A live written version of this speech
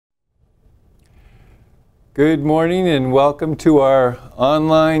Good morning and welcome to our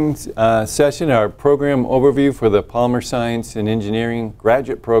online session, our program overview for the Polymer Science and Engineering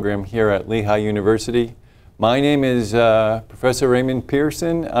graduate program here at Lehigh University. My name is Professor Raymond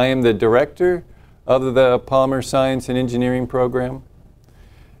Pearson. I am the director of the Polymer Science and Engineering program.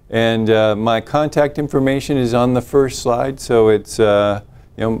 And my contact information is on the first slide. So it's,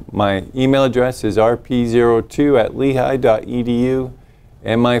 my email address is rp02@lehigh.edu.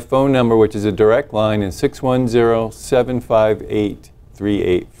 And my phone number, which is a direct line, is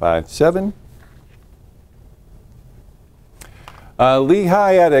 610-758-3857.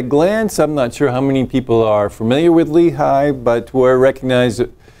 Lehigh at a glance. I'm not sure how many people are familiar with Lehigh, but we're recognized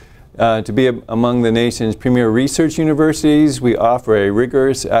to be among the nation's premier research universities. We offer a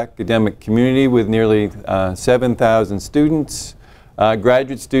rigorous academic community with nearly 7,000 students.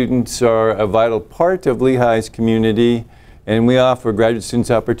 Graduate students are a vital part of Lehigh's community. And we offer graduate students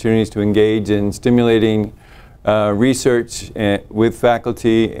opportunities to engage in stimulating research with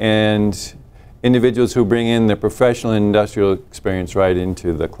faculty and individuals who bring in their professional and industrial experience right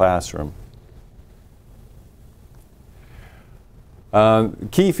into the classroom.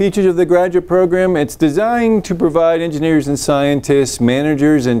 Key features of the graduate program: it's designed to provide engineers and scientists,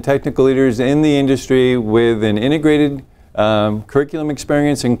 managers and technical leaders in the industry with an integrated curriculum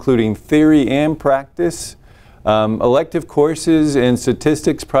experience including theory and practice. Elective courses in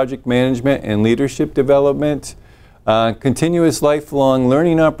statistics, project management, and leadership development. Continuous lifelong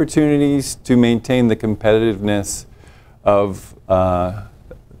learning opportunities to maintain the competitiveness of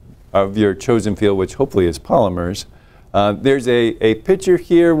your chosen field, which hopefully is polymers. There's a picture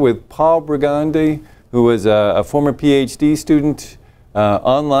here with Paul Brigandi, who was a former PhD student,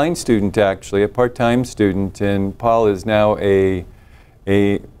 online student actually, a part-time student, and Paul is now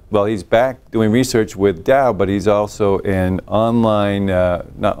well, he's back doing research with Dow, but he's also an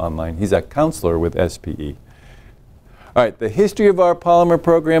he's a counselor with SPE. All right, the history of our polymer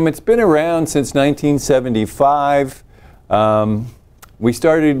program, it's been around since 1975. We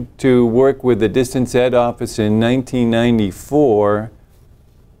started to work with the Distance Ed office in 1994.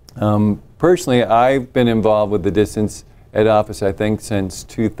 Personally, I've been involved with the Distance Ed office, I think, since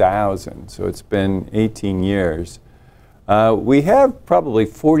 2000, so it's been 18 years. We have probably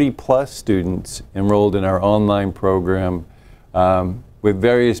 40+ students enrolled in our online program with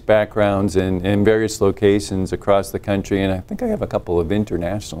various backgrounds and various locations across the country, and I think I have a couple of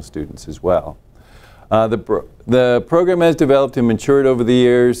international students as well. The program has developed and matured over the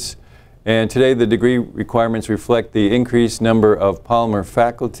years, and today the degree requirements reflect the increased number of polymer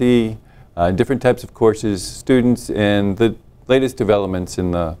faculty, different types of courses, students, and the latest developments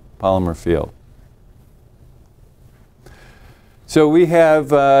in the polymer field. So we have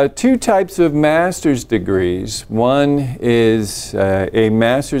two types of master's degrees. One is a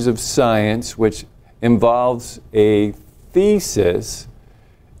Master's of Science, which involves a thesis.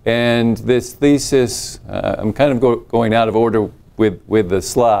 And this thesis, I'm kind of going out of order with the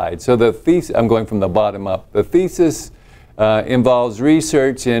slide. So the thesis, I'm going from the bottom up. The thesis involves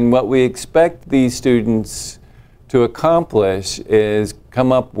research, and what we expect these students to accomplish is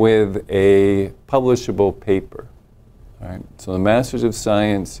come up with a publishable paper. All right. So the Masters of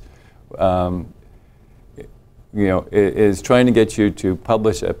Science, is trying to get you to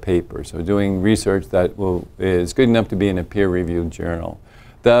publish a paper. So doing research that is good enough to be in a peer-reviewed journal.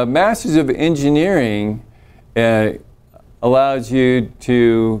 The Masters of Engineering allows you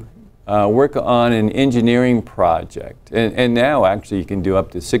to work on an engineering project. And now actually you can do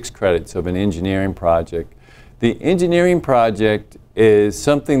up to 6 credits of an engineering project. The engineering project is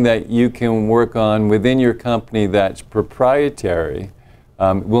something that you can work on within your company that's proprietary,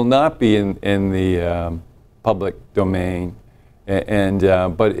 will not be in the public domain,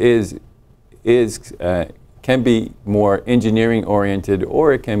 but can be more engineering oriented,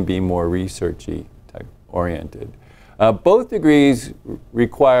 or it can be more researchy type oriented. Both degrees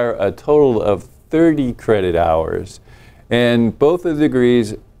require a total of 30 credit hours, and both of the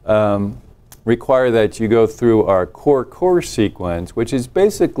degrees require that you go through our core course sequence, which is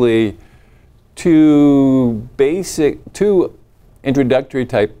basically two introductory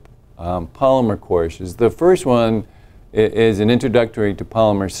type polymer courses. The first one is an introductory to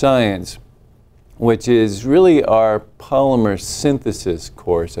polymer science, which is really our polymer synthesis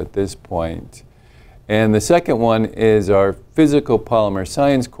course at this point. And the second one is our physical polymer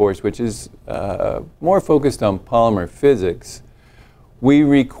science course, which is more focused on polymer physics. We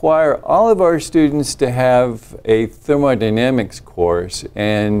require all of our students to have a thermodynamics course,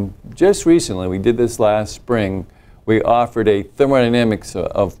 and just recently, we did this last spring, we offered a thermodynamics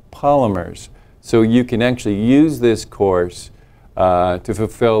of polymers. So you can actually use this course to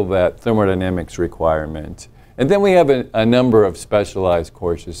fulfill that thermodynamics requirement. And then we have a number of specialized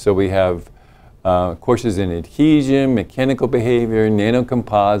courses. So we have courses in adhesion, mechanical behavior,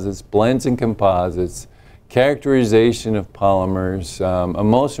 nanocomposites, blends and composites, characterization of polymers,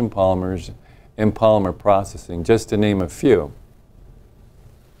 emulsion polymers, and polymer processing, just to name a few.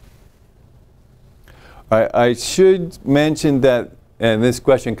 I should mention that, and this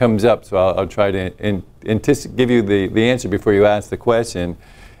question comes up, so I'll try to give you the answer before you ask the question,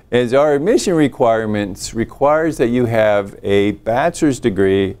 is our admission requirements requires that you have a bachelor's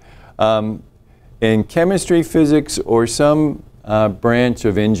degree in chemistry, physics, or some branch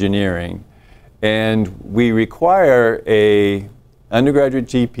of engineering. And we require a undergraduate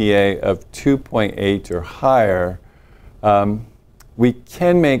GPA of 2.8 or higher. We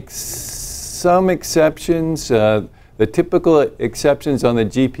can make some exceptions. The typical exceptions on the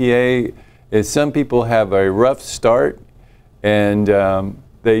GPA is some people have a rough start and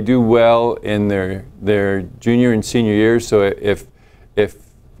they do well in their junior and senior years. So if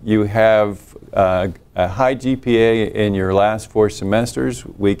you have a high GPA in your last 4 semesters,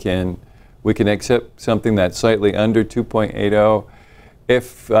 we can accept something that's slightly under 2.80.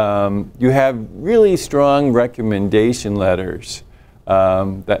 If you have really strong recommendation letters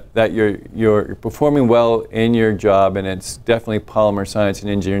that you're performing well in your job, and it's definitely polymer science and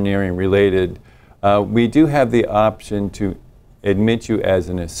engineering related, we do have the option to admit you as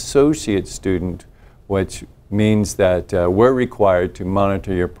an associate student, which means that we're required to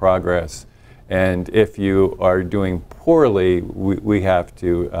monitor your progress. And if you are doing poorly, we have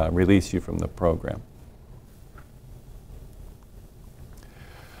to release you from the program.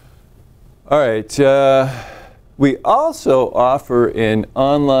 All right. We also offer an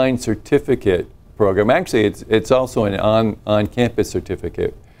online certificate program. Actually, it's also an on-campus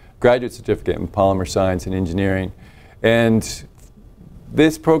certificate, graduate certificate in polymer science and engineering. And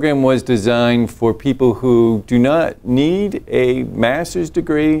this program was designed for people who do not need a master's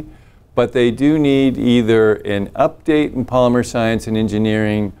degree, but they do need either an update in polymer science and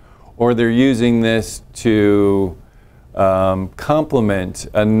engineering, or they're using this to complement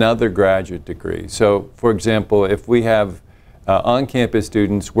another graduate degree. So, for example, if we have on-campus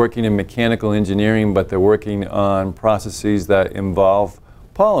students working in mechanical engineering, but they're working on processes that involve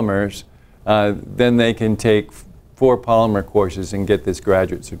polymers, then they can take 4 polymer courses and get this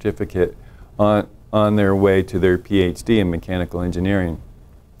graduate certificate on their way to their PhD in mechanical engineering.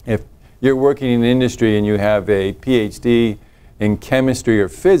 If you're working in industry and you have a PhD in chemistry or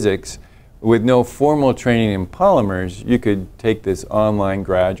physics with no formal training in polymers, you could take this online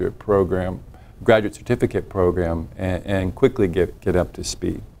graduate certificate program and quickly get up to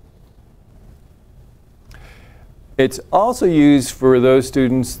speed. It's also used for those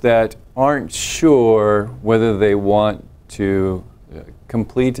students that aren't sure whether they want to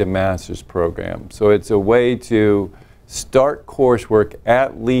complete a master's program. So it's a way to start coursework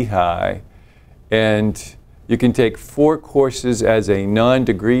at Lehigh, and you can take 4 courses as a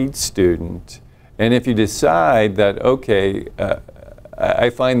non-degreed student. And if you decide that, okay, I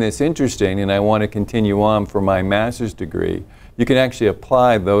find this interesting and I want to continue on for my master's degree, you can actually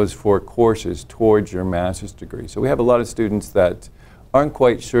apply those 4 courses towards your master's degree. So we have a lot of students that aren't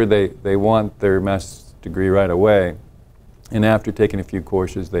quite sure they want their master's degree right away, and after taking a few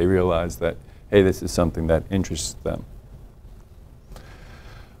courses they realize that, hey, this is something that interests them.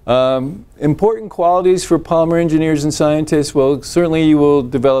 Important qualities for polymer engineers and scientists. Well, certainly you will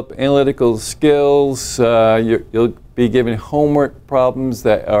develop analytical skills. You'll be given homework problems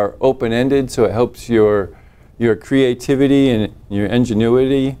that are open-ended, so it helps your creativity and your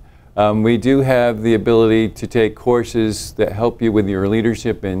ingenuity. We do have the ability to take courses that help you with your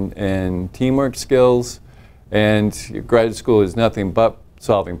leadership and teamwork skills. And your graduate school is nothing but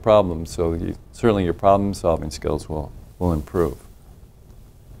solving problems, so certainly your problem-solving skills will improve.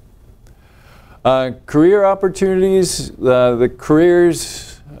 Career opportunities, the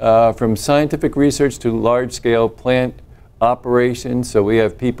careers from scientific research to large-scale plant operations. So we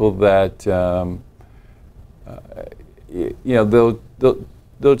have people that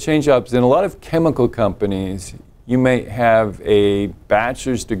they'll change jobs. In a lot of chemical companies, you may have a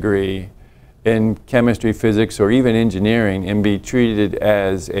bachelor's degree in chemistry, physics, or even engineering and be treated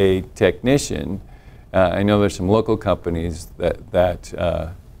as a technician. I know there's some local companies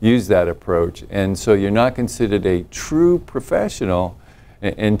that use that approach, and so you're not considered a true professional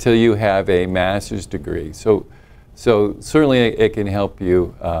until you have a master's degree. So certainly it can help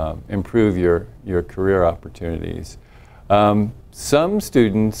you improve your career opportunities. Some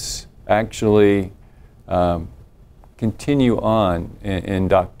students actually continue on in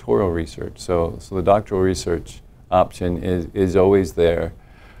doctoral research. So the doctoral research option is always there.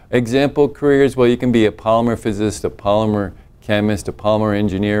 Example careers, well, you can be a polymer physicist, a polymer chemist, a polymer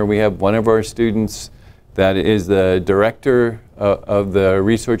engineer. We have one of our students that is the director of the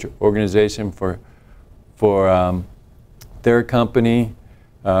research organization for their company.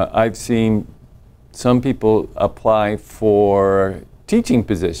 I've seen some people apply for teaching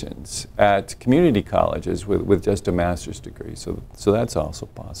positions at community colleges with just a master's degree, so that's also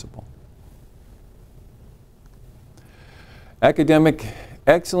possible. Academic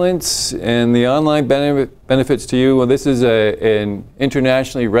excellence and the online benefits to you. Well, this is an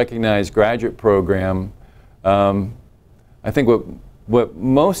internationally recognized graduate program. I think what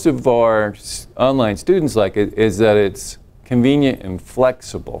most of our online students like is that it's convenient and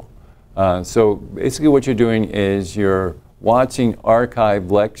flexible. So basically what you're doing is you're watching archived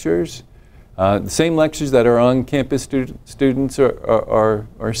lectures, the same lectures that our on-campus students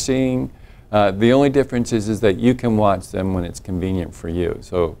are seeing. The only difference is that you can watch them when it's convenient for you.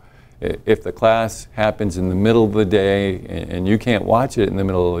 So if the class happens in the middle of the day and you can't watch it in the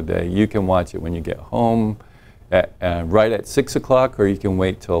middle of the day, you can watch it when you get home right at 6 o'clock, or you can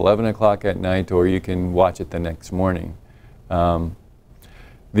wait till 11 o'clock at night, or you can watch it the next morning.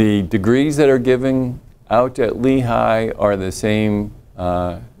 The degrees that are given out at Lehigh are the same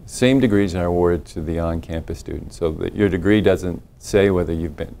degrees that are awarded to the on-campus students, so that your degree doesn't say whether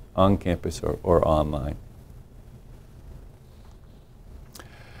you've been on campus or online.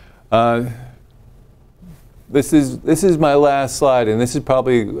 This is my last slide, and this is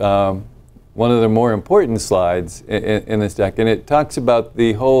probably one of the more important slides in this deck, and it talks about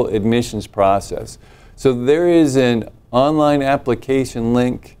the whole admissions process. So there is an online application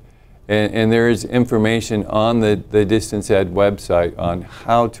link, and there is information on the Distance Ed website on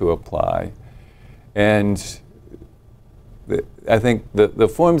how to apply. And I think the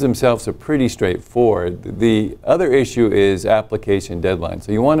forms themselves are pretty straightforward. The other issue is application deadline.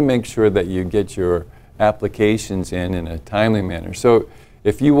 So you want to make sure that you get your applications in a timely manner. So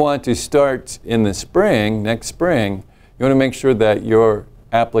if you want to start in the spring, next spring, you want to make sure that your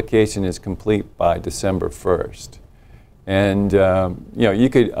application is complete by December 1st. And you know, you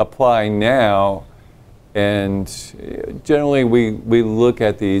could apply now, and generally we look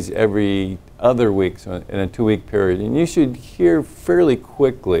at these every other week, so in a 2-week period, and you should hear fairly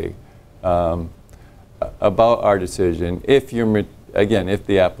quickly about our decision if you're, again, if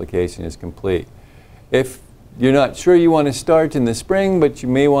the application is complete. If you're not sure you want to start in the spring, but you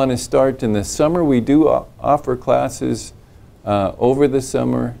may want to start in the summer, we do offer classes over the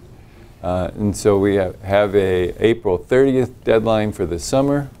summer. And so we have a April 30th deadline for the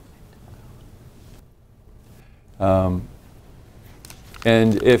summer. And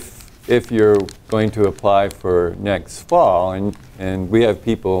if you're going to apply for next fall, and we have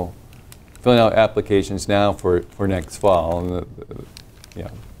people filling out applications now for next fall, and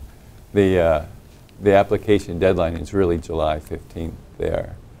the application deadline is really July 15th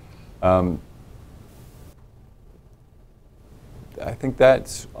there. I think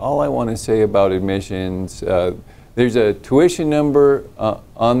that's all I want to say about admissions. There's a tuition number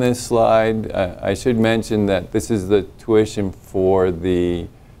on this slide. I should mention that this is the tuition for the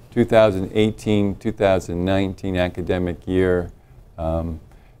 2018-2019 academic year.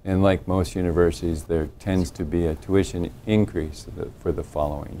 And like most universities, there tends to be a tuition increase for the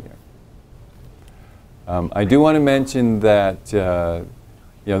following year. I do want to mention that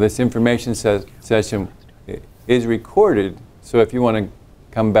this information session is recorded. So if you want to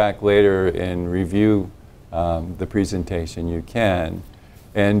come back later and review the presentation, you can.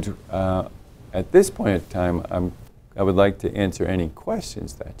 And at this point in time, I would like to answer any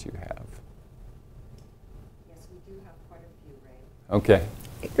questions that you have. Yes, we do have quite a few, Ray. Okay,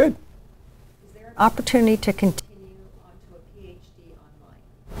 good. Is there an opportunity to continue onto a PhD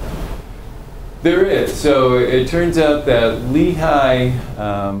online? There is. So it turns out that Lehigh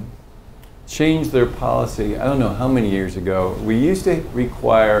changed their policy, I don't know how many years ago. We used to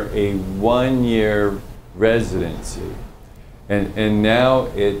require a 1-year residency, and now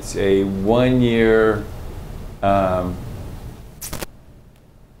it's a 1-year, I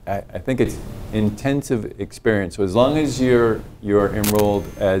think it's intensive experience. So as long as you're enrolled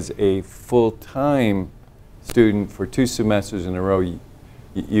as a full-time student for 2 semesters in a row,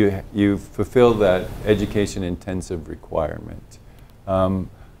 you fulfill that education intensive requirement.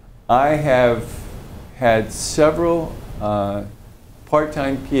 I have had several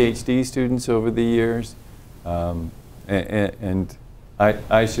part-time PhD students over the years, and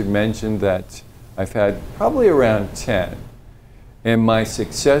I should mention that I've had probably around 10, and my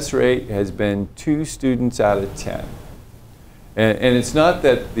success rate has been 2 students out of 10. And it's not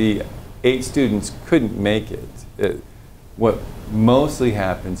that the 8 students couldn't make it. what mostly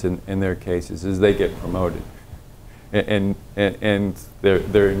happens in their cases is they get promoted. And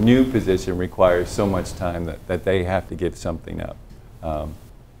their new position requires so much time that they have to give something up.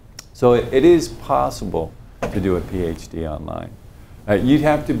 So it is possible to do a PhD online. You'd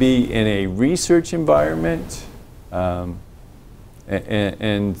have to be in a research environment, and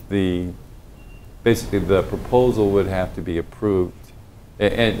basically the proposal would have to be approved.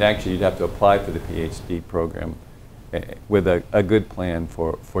 And actually, you'd have to apply for the PhD program with a good plan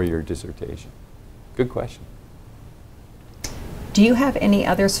for your dissertation. Good question. Do you have any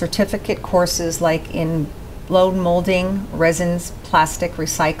other certificate courses like in blown molding, resins, plastic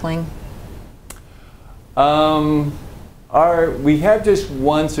recycling? We have just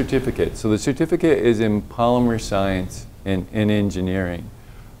one certificate. So the certificate is in polymer science and engineering.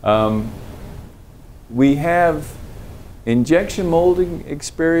 We have injection molding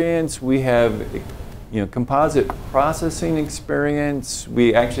experience. We have composite processing experience.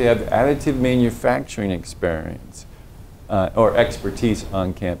 We actually have additive manufacturing experience or expertise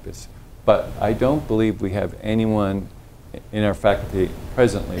on campus. But I don't believe we have anyone in our faculty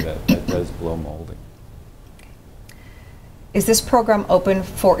presently that does blow molding. Is this program open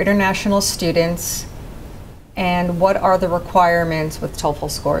for international students, and what are the requirements with TOEFL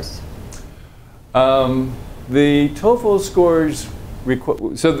scores? The TOEFL scores,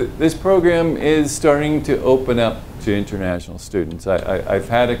 this program is starting to open up to international students. I've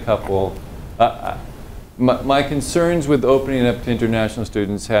had a couple. My concerns with opening up to international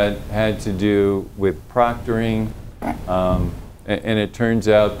students had to do with proctoring. And it turns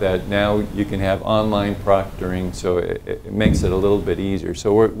out that now you can have online proctoring, so it makes it a little bit easier.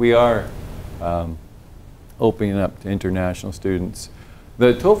 So we are opening up to international students.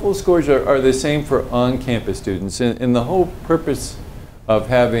 The TOEFL scores are the same for on-campus students, and the whole purpose of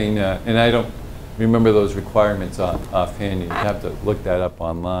having, and I don't remember those requirements offhand, you have to look that up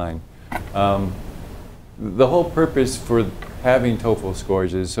online. The whole purpose for having TOEFL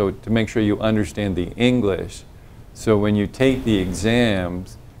scores is so to make sure you understand the English. So when you take the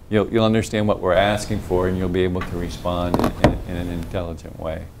exams, you'll understand what we're asking for, and you'll be able to respond in an intelligent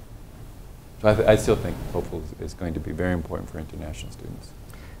way. So I still think TOEFL is going to be very important for international students.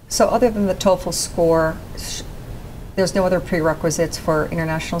 So other than the TOEFL score, there's no other prerequisites for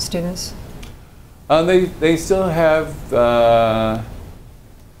international students? They still have,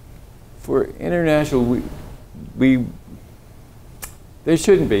 for international, there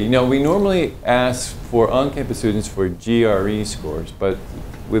shouldn't be. We normally ask for on-campus students for GRE scores, but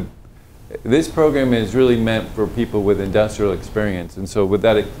with this program is really meant for people with industrial experience, and so with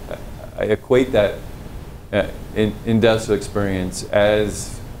that, I equate that industrial experience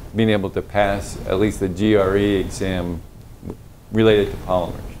as being able to pass at least the GRE exam related to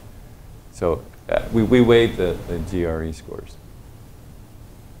polymers. So we waive the GRE scores.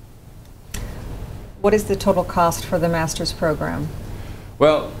 What is the total cost for the master's program?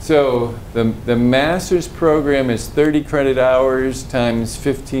 Well, so the master's program is 30 credit hours times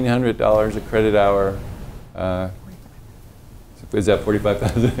 $1,500 a credit hour. Is that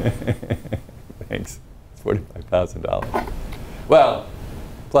 $45,000? Thanks. It's $45,000. Well,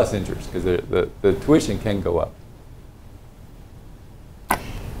 plus interest, because the tuition can go up.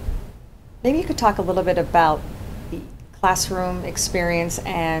 Maybe you could talk a little bit about the classroom experience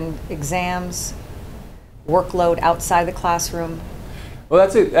and exams, workload outside the classroom. Well,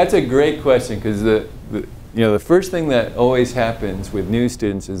 that's a great question, because the first thing that always happens with new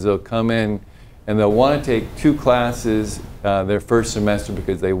students is they'll come in and they'll want to take 2 classes their first semester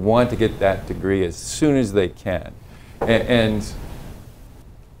because they want to get that degree as soon as they can. And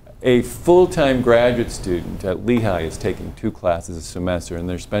a full-time graduate student at Lehigh is taking 2 classes a semester, and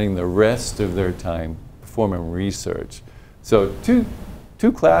they're spending the rest of their time performing research. So two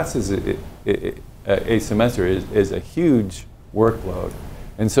classes a semester is a huge workload.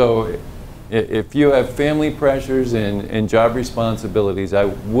 And so if you have family pressures and job responsibilities, I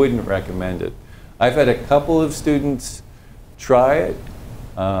wouldn't recommend it. I've had a couple of students try it.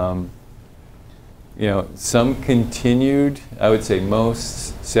 Some continued. I would say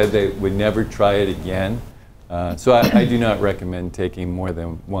most said they would never try it again. So I do not recommend taking more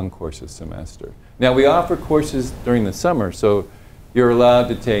than 1 course a semester. Now, we offer courses during the summer, so you're allowed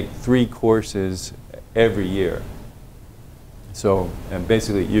to take 3 courses every year. So, and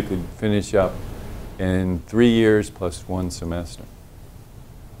basically, you could finish up in 3 years plus 1 semester.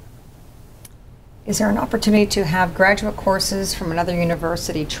 Is there an opportunity to have graduate courses from another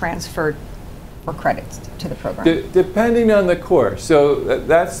university transferred for credits to the program? Depending on the course. So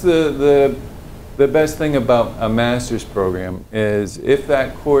that's the best thing about a master's program is if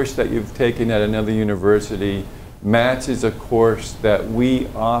that course that you've taken at another university matches a course that we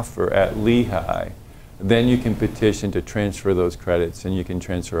offer at Lehigh, then you can petition to transfer those credits, and you can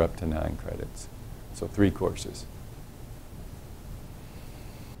transfer up to 9 credits. So 3 courses.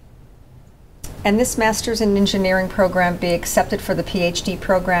 And this Master's in Engineering program be accepted for the PhD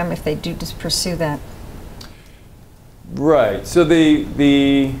program if they do just pursue that? Right. So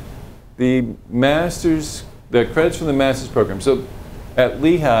the master's, the credits from the master's program. So at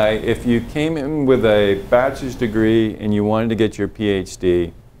Lehigh, if you came in with a bachelor's degree and you wanted to get your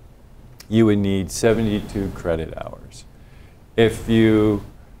PhD, you would need 72 credit hours. If you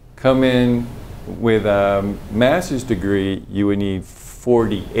come in with a master's degree, you would need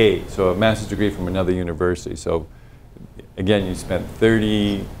 48, so a master's degree from another university. So again, you spent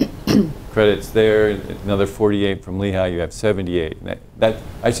 30 credits there, another 48 from Lehigh, you have 78. And that,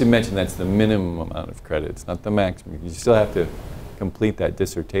 I should mention that's the minimum amount of credits, not the maximum. You still have to complete that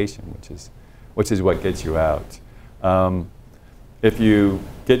dissertation, which is what gets you out. If you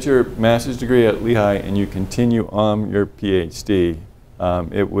get your master's degree at Lehigh and you continue on your PhD,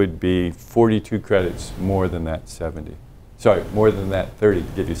 it would be 42 credits more than that 70. Sorry, more than that 30 to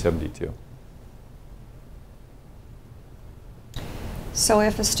give you 72. So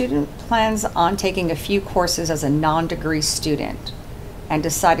if a student plans on taking a few courses as a non-degree student and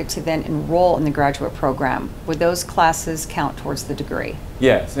decided to then enroll in the graduate program, would those classes count towards the degree?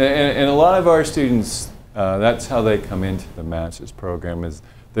 Yes, and a lot of our students, that's how they come into the master's program, is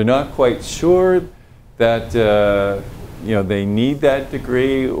they're not quite sure that you know, they need that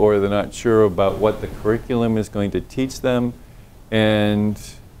degree, or they're not sure about what the curriculum is going to teach them. And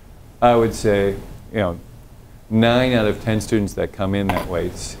I would say, you know, 9 out of 10 students that come in that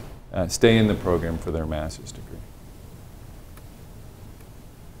way stay in the program for their master's degree.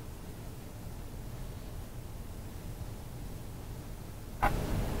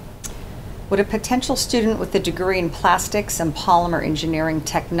 Would a potential student with a degree in plastics and polymer engineering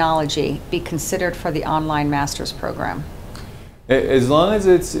technology be considered for the online master's program? As long as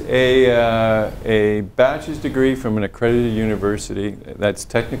it's a bachelor's degree from an accredited university, that's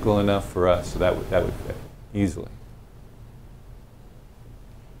technical enough for us, so that would fit easily.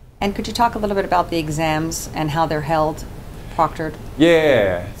 And could you talk a little bit about the exams and how they're held, proctored?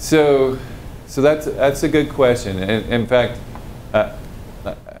 Yeah, so that's a good question. And in fact,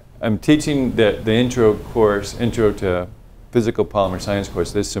 I'm teaching the intro course, Intro to Physical Polymer Science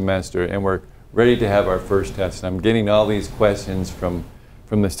course this semester, and we're ready to have our first test. And I'm getting all these questions from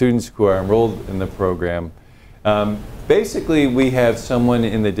the students who are enrolled in the program. Basically, we have someone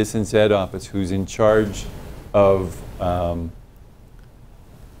in the distance ed office who's in charge of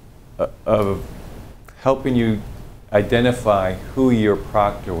helping you identify who your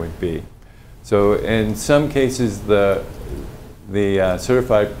proctor would be. So in some cases, the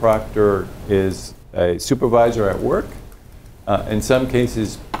certified proctor is a supervisor at work. In some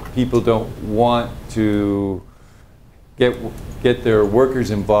cases, people don't want to get their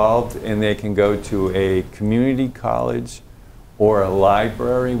workers involved, and they can go to a community college or a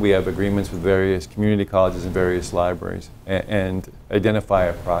library. We have agreements with various community colleges and various libraries, and identify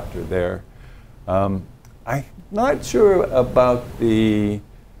a proctor there. I'm not sure about the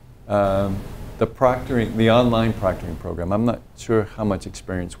proctoring, the online proctoring program. I'm not sure how much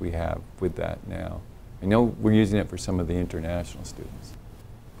experience we have with that now. I know we're using it for some of the international students.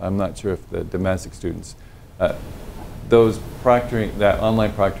 I'm not sure if the domestic students, those proctoring, that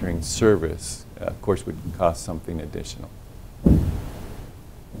online proctoring service, of course, would cost something additional.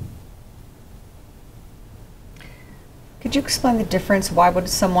 Could you explain the difference? Why would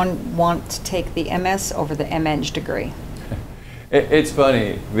someone want to take the MS over the MEng degree? It's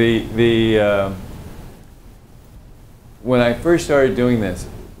funny. When I first started doing this,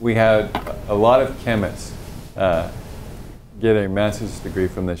 we had a lot of chemists get a master's degree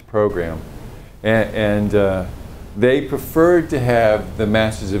from this program, and they preferred to have the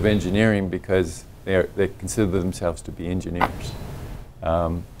Masters of Engineering because they consider themselves to be engineers.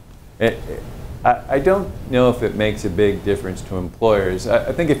 I don't know if it makes a big difference to employers.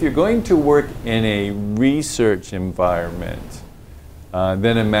 I think if you're going to work in a research environment,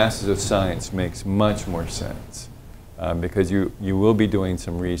 then a Master's of Science makes much more sense, because you will be doing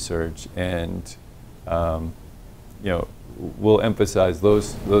some research, and you know, we'll emphasize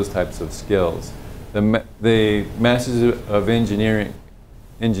those types of skills. The Masters of Engineering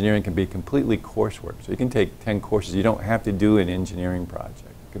can be completely coursework. So you can take 10 courses. You don't have to do an engineering project.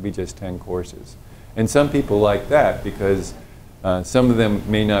 It could be just 10 courses. And some people like that because some of them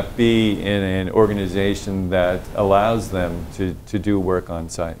may not be in an organization that allows them to do work on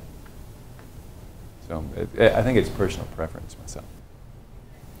site. So I think it's personal preference myself.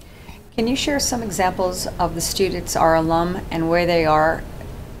 Can you share some examples of the students, our alum, and where they are,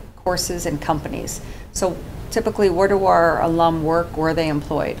 courses and companies? So typically, where do our alum work? Where are they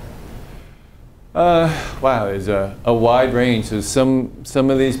employed? Wow, there's a wide range. So some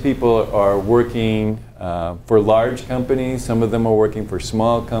of these people are working for large companies. Some of them are working for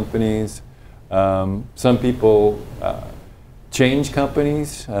small companies. Some people change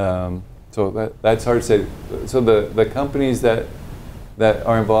companies. So that's hard to say. So the companies that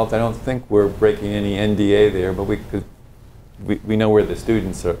are involved, I don't think we're breaking any NDA there, but we know where the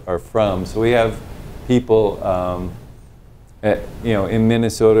students are from. So we have people, in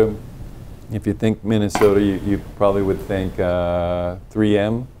Minnesota. If you think Minnesota, you probably would think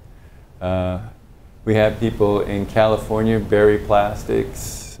 3M. We have people in California, Berry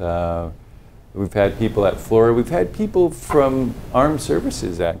Plastics. We've had people at Florida. We've had people from Armed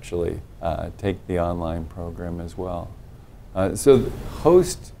Services actually take the online program as well. So the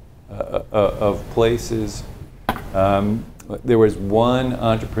host of places. There was one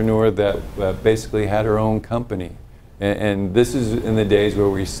entrepreneur that basically had her own company. And this is in the days where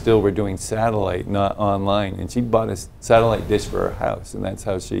we still were doing satellite, not online. And she bought a satellite dish for her house, and that's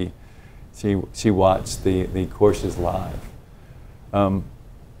how she watched the courses live.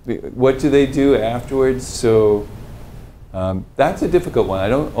 What do they do afterwards? So that's a difficult one. I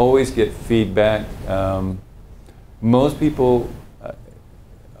don't always get feedback. Most people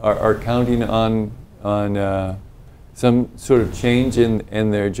are counting on some sort of change in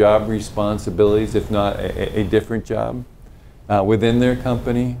their job responsibilities, if not a different job within their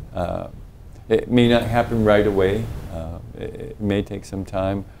company. It may not happen right away. It may take some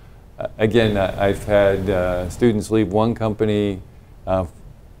time. Again, I've had students leave one company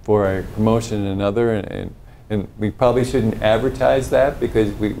for a promotion in another, and we probably shouldn't advertise that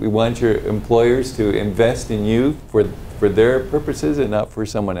because we want your employers to invest in you for their purposes and not for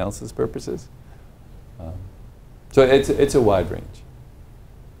someone else's purposes. So it's a wide range.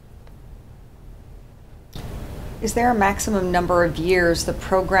 Is there a maximum number of years the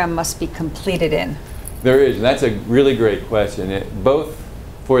program must be completed in? There is, and that's a really great question. Both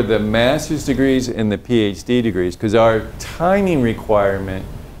for the master's degrees and the PhD degrees, because our timing requirement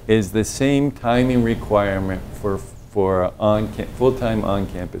is the same timing requirement for full-time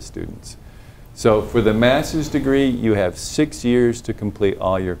on-campus students. So for the master's degree, you have 6 years to complete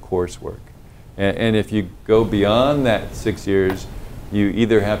all your coursework. And if you go beyond that 6 years, you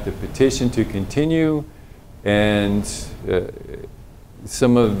either have to petition to continue, and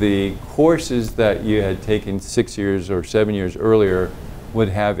some of the courses that you had taken 6 years or 7 years earlier would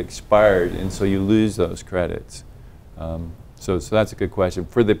have expired, and so you lose those credits. So that's a good question.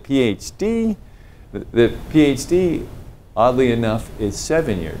 For the PhD, the PhD, oddly enough, is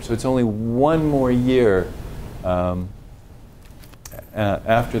 7 years. So it's only one more year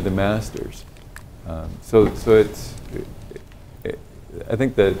after the master's. So it's, I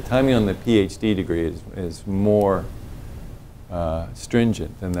think the timing on the PhD degree is more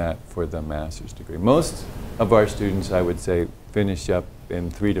stringent than that for the master's degree. Most of our students, I would say, finish up in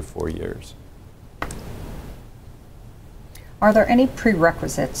 3 to 4 years. Are there any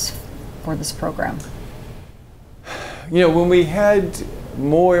prerequisites for this program? You know, when we had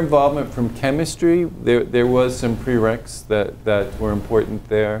more involvement from chemistry, there was some prereqs that were important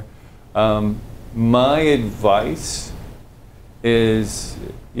there. My advice is,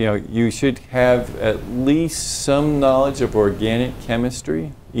 you know, you should have at least some knowledge of organic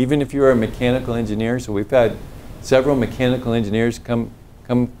chemistry, even if you're a mechanical engineer. So we've had several mechanical engineers come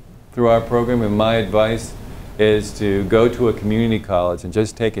through our program, and my advice is to go to a community college and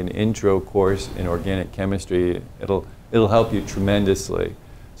just take an intro course in organic chemistry. It'll help you tremendously.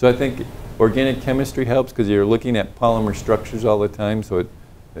 So I think organic chemistry helps because you're looking at polymer structures all the time, so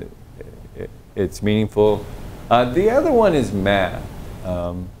it's meaningful. The other one is math.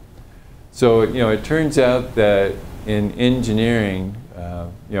 So you know, it turns out that in engineering,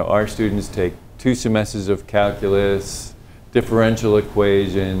 you know, our students take 2 semesters of calculus, differential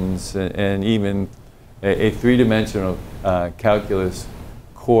equations, and even a 3-dimensional calculus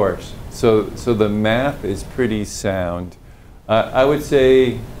course. So the math is pretty sound. I would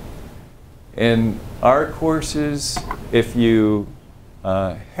say in our courses, if you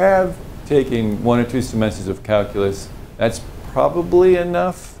have taken 1 or 2 semesters of calculus, that's probably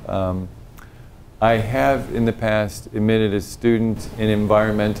enough. I have in the past admitted a student in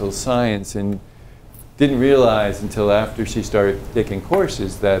environmental science and didn't realize until after she started taking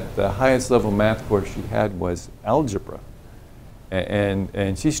courses that the highest level math course she had was algebra.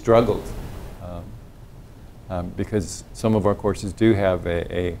 And she struggled because some of our courses do have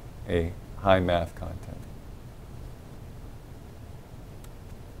a high math content.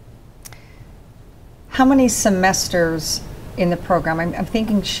 How many semesters in the program? I'm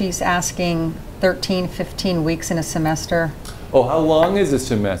thinking she's asking 13, 15 weeks in a semester. Oh, how long is a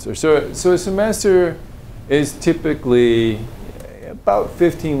semester? So a semester is typically about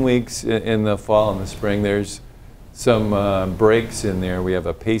 15 weeks in the fall and the spring. There's some breaks in there. We have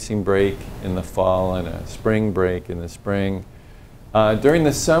a pacing break in the fall and a spring break in the spring. During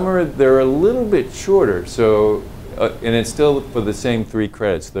the summer, they're a little bit shorter. So, and it's still for the same 3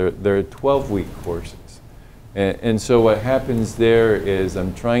 credits. They're 12-week courses. And so what happens there is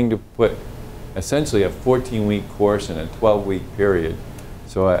I'm trying to put essentially a 14-week course in a 12-week period.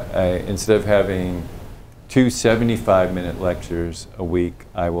 So instead of having 2 75-minute lectures a week,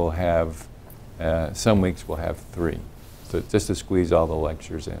 I will have, some weeks we'll have 3. So just to squeeze all the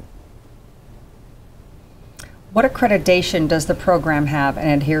lectures in. What accreditation does the program have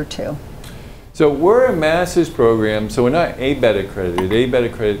and adhere to? So we're a master's program, so we're not ABET accredited.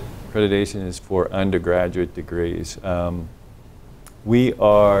 ABET accreditation is for undergraduate degrees. We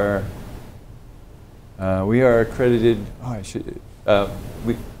are accredited.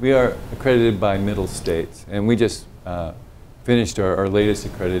 We are accredited by Middle States, and we just finished our latest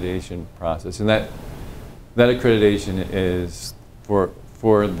accreditation process, and that accreditation is for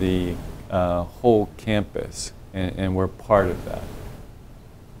the whole campus, and we're part of that.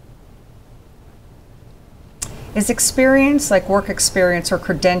 Is experience, like work experience or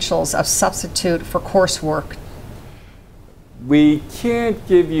credentials, a substitute for coursework? We can't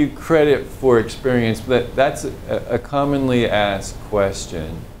give you credit for experience, but that's a commonly asked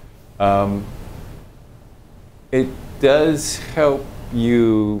question. It does help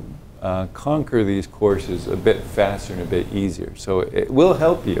you conquer these courses a bit faster and a bit easier. So it will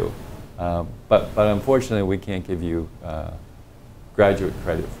help you, but unfortunately we can't give you graduate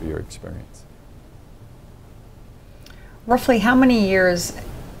credit for your experience. Roughly how many years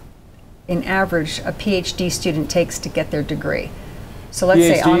in average a PhD student takes to get their degree? So let's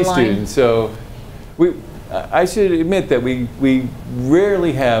say online. Students, so I should admit that we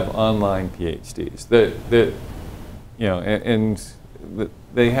rarely have online PhDs.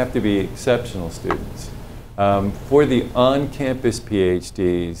 They have to be exceptional students. For the on-campus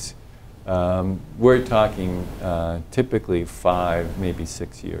PhDs, we're talking typically 5, maybe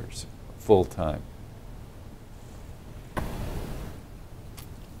 6 years, full time.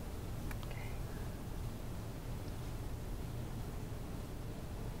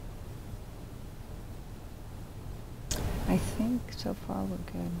 I think so far we're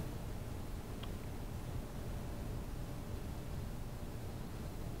good.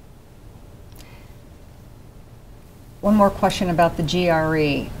 One more question about the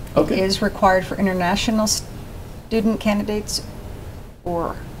GRE. Okay. It is required for international student candidates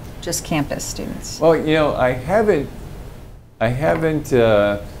or just campus students? Well, you know, I haven't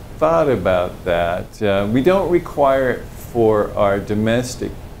thought about that. We don't require it for our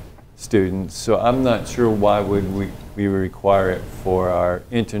domestic students, so I'm not sure why would we require it for our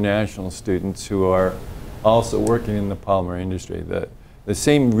international students who are also working in the polymer industry. The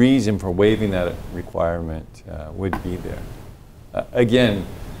same reason for waiving that requirement would be there. Again,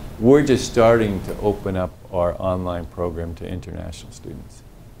 we're just starting to open up our online program to international students.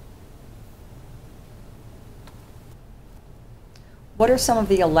 What are some of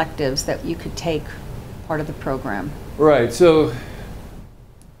the electives that you could take part of the program? Right, so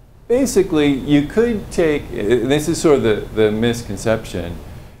basically you could take, this is sort of the misconception,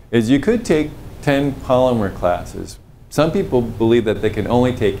 is you could take 10 polymer classes. Some people believe that they can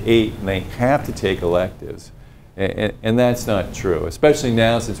only take 8 and they have to take electives. And that's not true, especially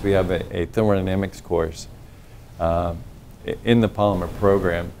now since we have a thermodynamics course in the polymer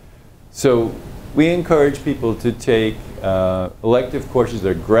program. So we encourage people to take elective courses.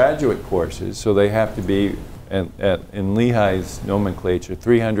 They're graduate courses, so they have to be, in Lehigh's nomenclature,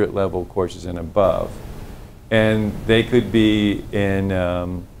 300 level courses and above. And they could be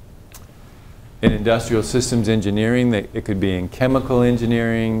in industrial systems engineering, it could be in chemical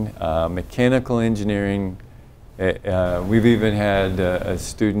engineering, mechanical engineering. We've even had a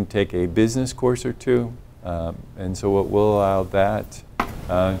student take a business course or 2, and so we'll allow that.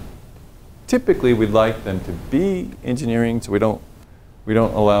 Typically, we'd like them to be engineering, so we don't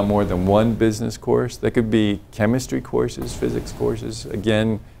allow more than 1 business course. They could be chemistry courses, physics courses.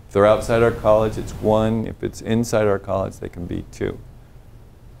 Again, if they're outside our college, it's 1. If it's inside our college, they can be 2.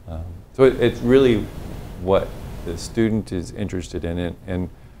 So it's really what the student is interested in, and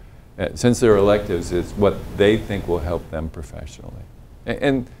since they're electives, it's what they think will help them professionally.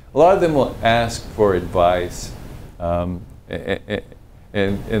 And a lot of them will ask for advice, and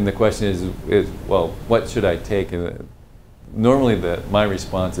the question is, well, what should I take? And normally my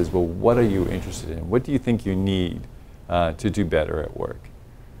response is, well, what are you interested in? What do you think you need to do better at work?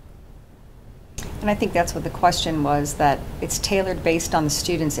 And I think that's what the question was, that it's tailored based on the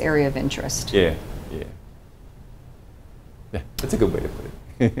student's area of interest. Yeah, yeah. Yeah, that's a good way to put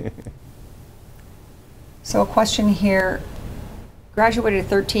it. So a question here, graduated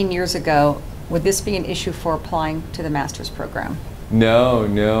 13 years ago, would this be an issue for applying to the master's program? No,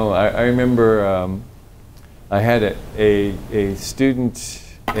 no. I remember I had a student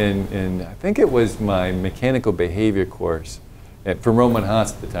in, I think it was my mechanical behavior course from Roman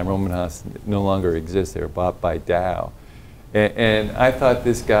Haas at the time. Roman Haas no longer exists. They were bought by Dow. And I thought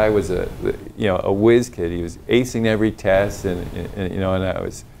this guy was a whiz kid. He was acing every test, and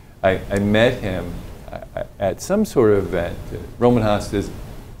I met him at some sort of event. Roman Haas is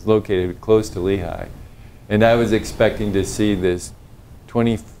located close to Lehigh, and I was expecting to see this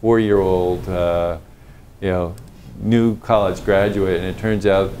 24-year-old, new college graduate, and it turns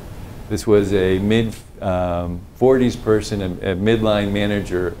out this was a mid-40s person, a midline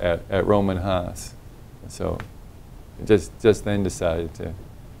manager at Roman Haas. So just then decided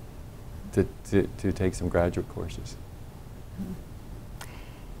to take some graduate courses.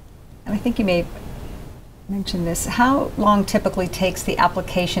 And I think you may mention this. How long typically takes the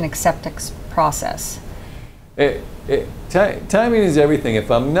application acceptance process? Timing is everything.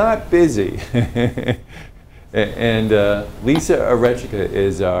 If I'm not busy, and Lisa Arechika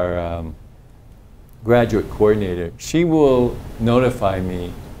is our graduate coordinator, she will notify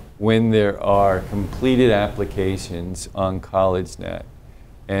me when there are completed applications on CollegeNet,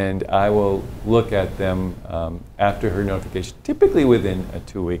 and I will look at them after her notification, typically within a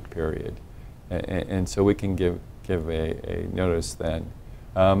 2-week period. And so we can give a notice then.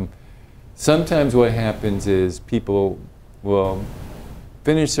 Sometimes what happens is people will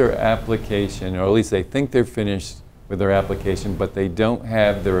finish their application, or at least they think they're finished with their application, but they don't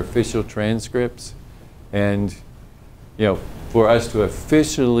have their official transcripts. And for us to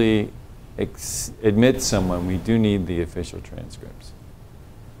officially admit someone, we do need the official transcripts.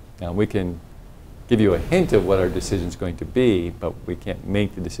 Now we can give you a hint of what our decision is going to be, but we can't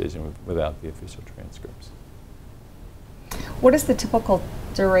make the decision without the official transcripts. What is the typical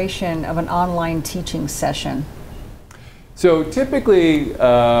duration of an online teaching session? So typically,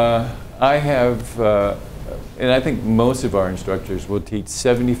 I have, and I think most of our instructors will teach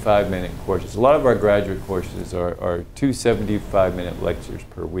 75-minute courses. A lot of our graduate courses are 2 75-minute lectures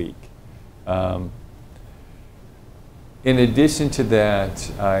per week. In addition to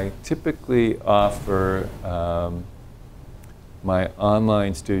that, I typically offer my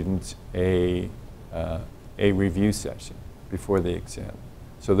online students a review session before the exam,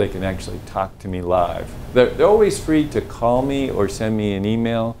 so they can actually talk to me live. They're always free to call me or send me an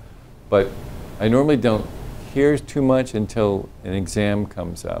email, but I normally don't hear too much until an exam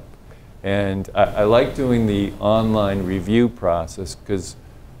comes up. And I like doing the online review process because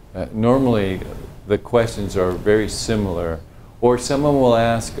normally the questions are very similar, or someone will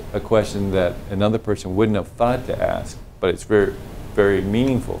ask a question that another person wouldn't have thought to ask, but it's very, very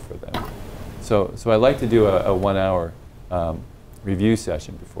meaningful for them. So I like to do a 1-hour review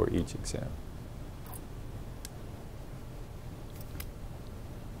session before each exam.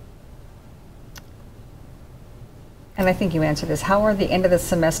 And I think you answered this. How are the end of the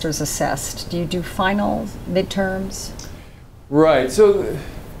semesters assessed? Do you do finals, midterms? Right. So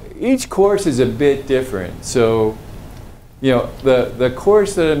each course is a bit different. So, the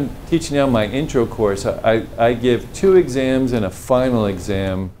course that I'm teaching now, my intro course, I give 2 exams and a final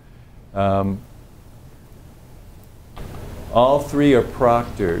exam. All 3 are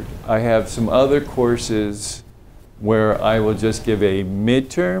proctored. I have some other courses where I will just give a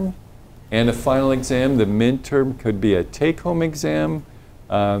midterm and a final exam. The midterm could be a take-home exam.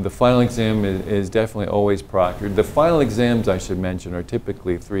 The final exam is definitely always proctored. The final exams, I should mention, are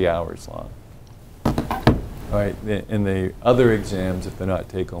typically 3 hours long. All right, and the other exams, if they're not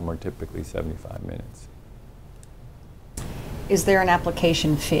take-home, are typically 75 minutes. Is there an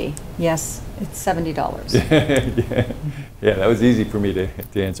application fee? Yes, it's $70. Yeah, that was easy for me to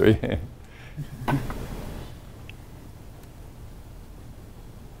answer. I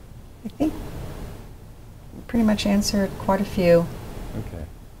think we pretty much answered quite a few. Okay.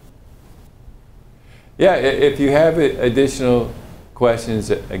 Yeah, if you have additional questions,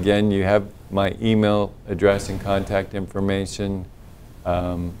 again, you have my email address and contact information.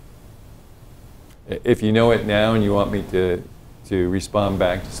 If you know it now and you want me to respond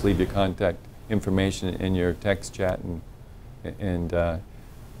back, just leave your contact information in your text chat, and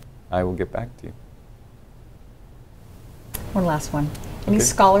I will get back to you. One last one. Any Okay.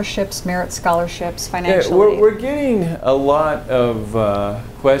 scholarships, merit scholarships, Yeah, financial aid? we're getting a lot of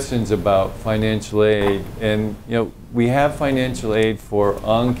questions about financial aid, and we have financial aid for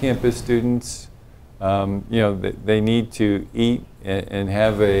on-campus students. They need to eat and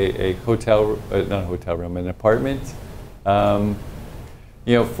have a hotel, not a hotel room, an apartment.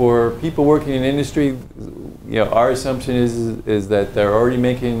 For people working in industry, our assumption is that they're already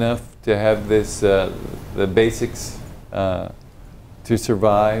making enough to have this the basics to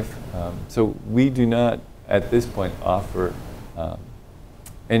survive. So we do not, at this point, offer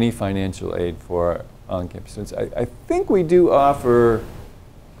any financial aid for our on-campus students. I think we do offer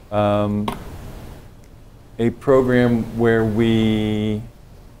a program where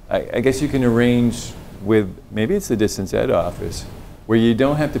I guess you can arrange with, maybe it's the distance ed office, where you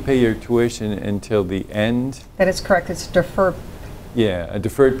don't have to pay your tuition until the end. That is correct. It's deferred. Yeah, a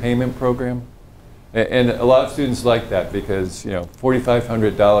deferred payment program. And a lot of students like that because,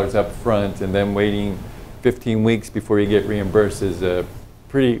 $4,500 up front and then waiting 15 weeks before you get reimbursed is a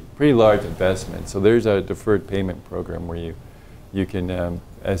pretty large investment. So there's a deferred payment program where you can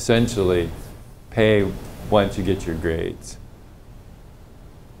essentially pay once you get your grades.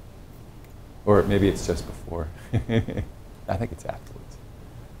 Or maybe it's just before. I think it's afterwards.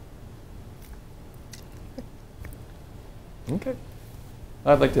 Okay.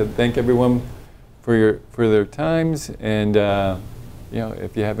 I'd like to thank everyone for their times, and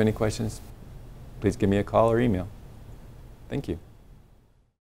if you have any questions, please give me a call or email. Thank you.